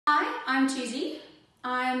I'm Tuzi.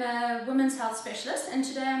 I'm a women's health specialist, and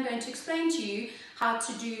today I'm going to explain to you how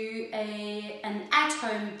to do an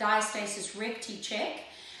at-home Diastasis Recti check.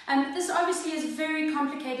 This obviously is very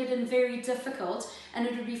complicated and very difficult, and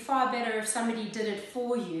it would be far better if somebody did it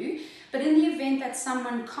for you. But in the event that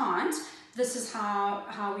someone can't, this is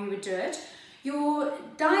how we would do it. Your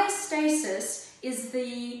diastasis is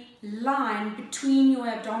the line between your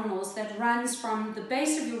abdominals that runs from the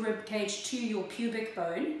base of your rib cage to your pubic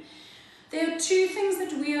bone. There are two things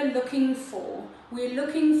that we are looking for. We're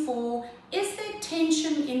looking for, is there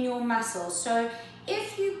tension in your muscles? So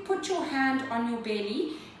if you put your hand on your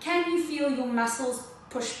belly, can you feel your muscles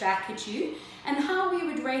push back at you? And how we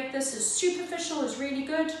would rate this is superficial is really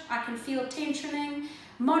good. I can feel tensioning.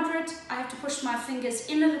 Moderate, I have to push my fingers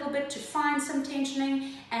in a little bit to find some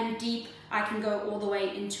tensioning. And deep, I can go all the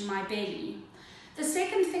way into my belly. The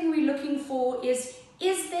second thing we're looking for is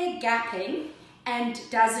there gapping? And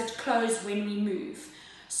does it close when we move?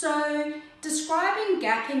 So describing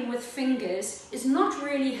gapping with fingers is not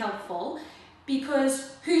really helpful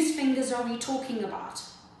because whose fingers are we talking about?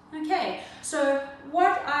 Okay, so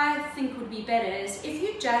what I think would be better is if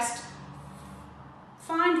you just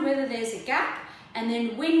find whether there's a gap, and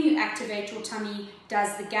then when you activate your tummy,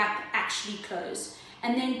 does the gap actually close?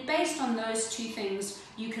 And then based on those two things,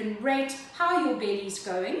 you can rate how your belly's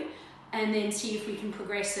going and then see if we can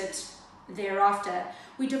progress it thereafter.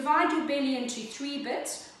 We divide your belly into 3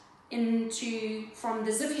 bits, from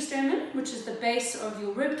the xiphisternum, which is the base of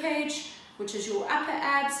your rib cage, which is your upper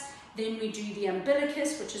abs. Then we do the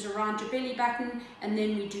umbilicus, which is around your belly button, and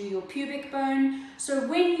then we do your pubic bone. So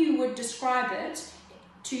when you would describe it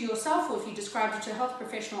to yourself, or if you described it to a health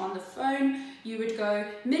professional on the phone, you would go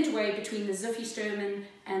midway between the xiphisternum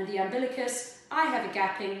and the umbilicus. I have a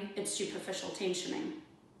gapping, it's superficial tensioning.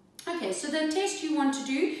 Okay, so the test you want to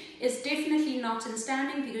do is definitely not in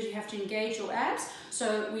standing because you have to engage your abs.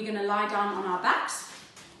 So we're going to lie down on our backs.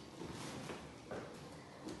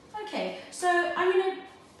 Okay, so I'm going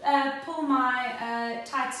to pull my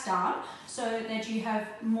tights down so that you have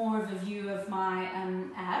more of a view of my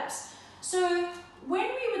abs. So when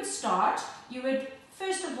we would start, you would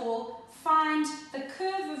first of all find the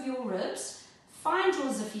curve of your ribs, find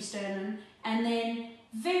your xiphisternum, and then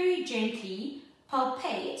very gently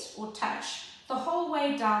palpate or touch the whole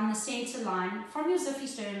way down the center line from your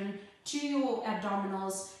xiphisternum to your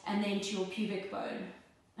abdominals and then to your pubic bone.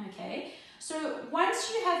 Okay, so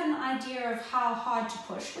once you have an idea of how hard to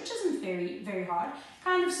push, which isn't very hard,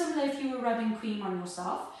 kind of similar if you were rubbing cream on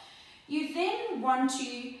yourself, you then want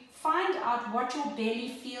to find out what your belly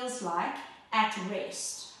feels like at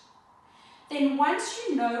rest. Then once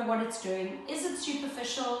you know what it's doing, is it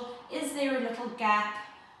superficial? Is there a little gap?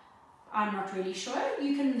 I'm not really sure.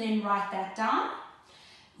 You can then write that down.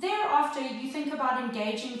 Thereafter, you think about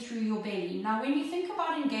engaging through your belly. Now, when you think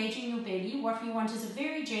about engaging your belly, what we want is a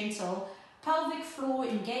very gentle pelvic floor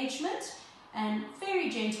engagement and very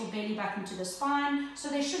gentle belly button to the spine. So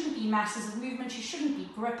there shouldn't be masses of movement. You shouldn't be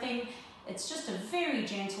gripping. It's just a very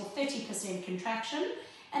gentle 30% contraction.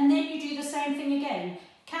 And then you do the same thing again.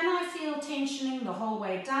 Can I feel tensioning the whole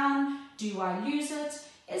way down? Do I lose it?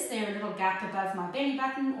 Is there a little gap above my belly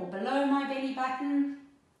button or below my belly button?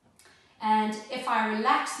 And if I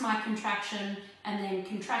relax my contraction and then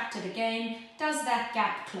contract it again, does that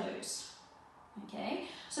gap close? Okay,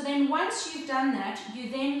 so then once you've done that, you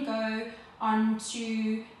then go on to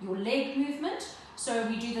your leg movement. So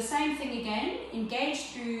we do the same thing again,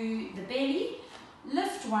 engage through the belly,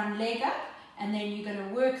 lift one leg up, and then you're going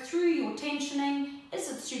to work through your tensioning. Is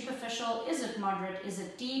it superficial? Is it moderate? Is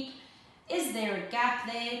it deep? Is there a gap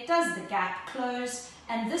there? Does the gap close?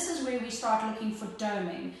 And this is where we start looking for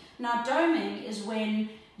doming. Now, doming is when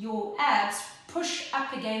your abs push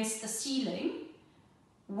up against the ceiling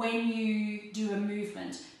when you do a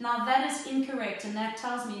movement. Now, that is incorrect, and that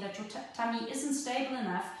tells me that your tummy isn't stable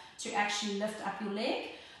enough to actually lift up your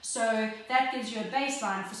leg. So that gives you a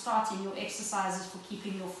baseline for starting your exercises for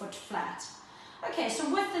keeping your foot flat. Okay, so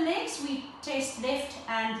with the legs, we test left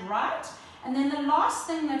and right. And then the last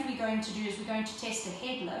thing that we're going to do is we're going to test a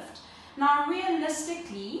head lift. Now,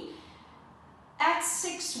 realistically, at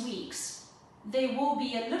 6 weeks, there will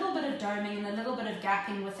be a little bit of doming and a little bit of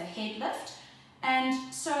gapping with a head lift.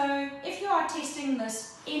 And so if you are testing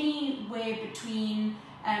this anywhere between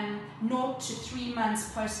 0 to 3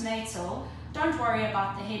 months postnatal, don't worry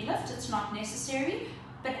about the head lift, it's not necessary.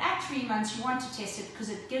 But at 3 months, you want to test it because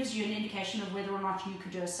it gives you an indication of whether or not you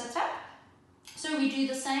could do a sit-up. So we do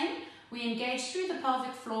the same. We engage through the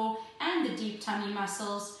pelvic floor and the deep tummy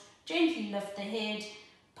muscles, gently lift the head,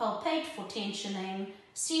 palpate for tensioning,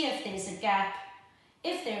 see if there's a gap.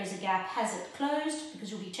 If there is a gap, has it closed? Because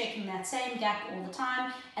you'll be checking that same gap all the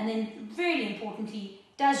time. And then really importantly,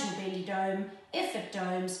 does your belly dome? If it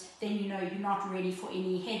domes, then you know you're not ready for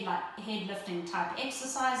any head lifting type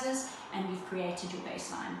exercises and you've created your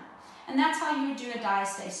baseline. And that's how you would do a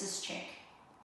diastasis check.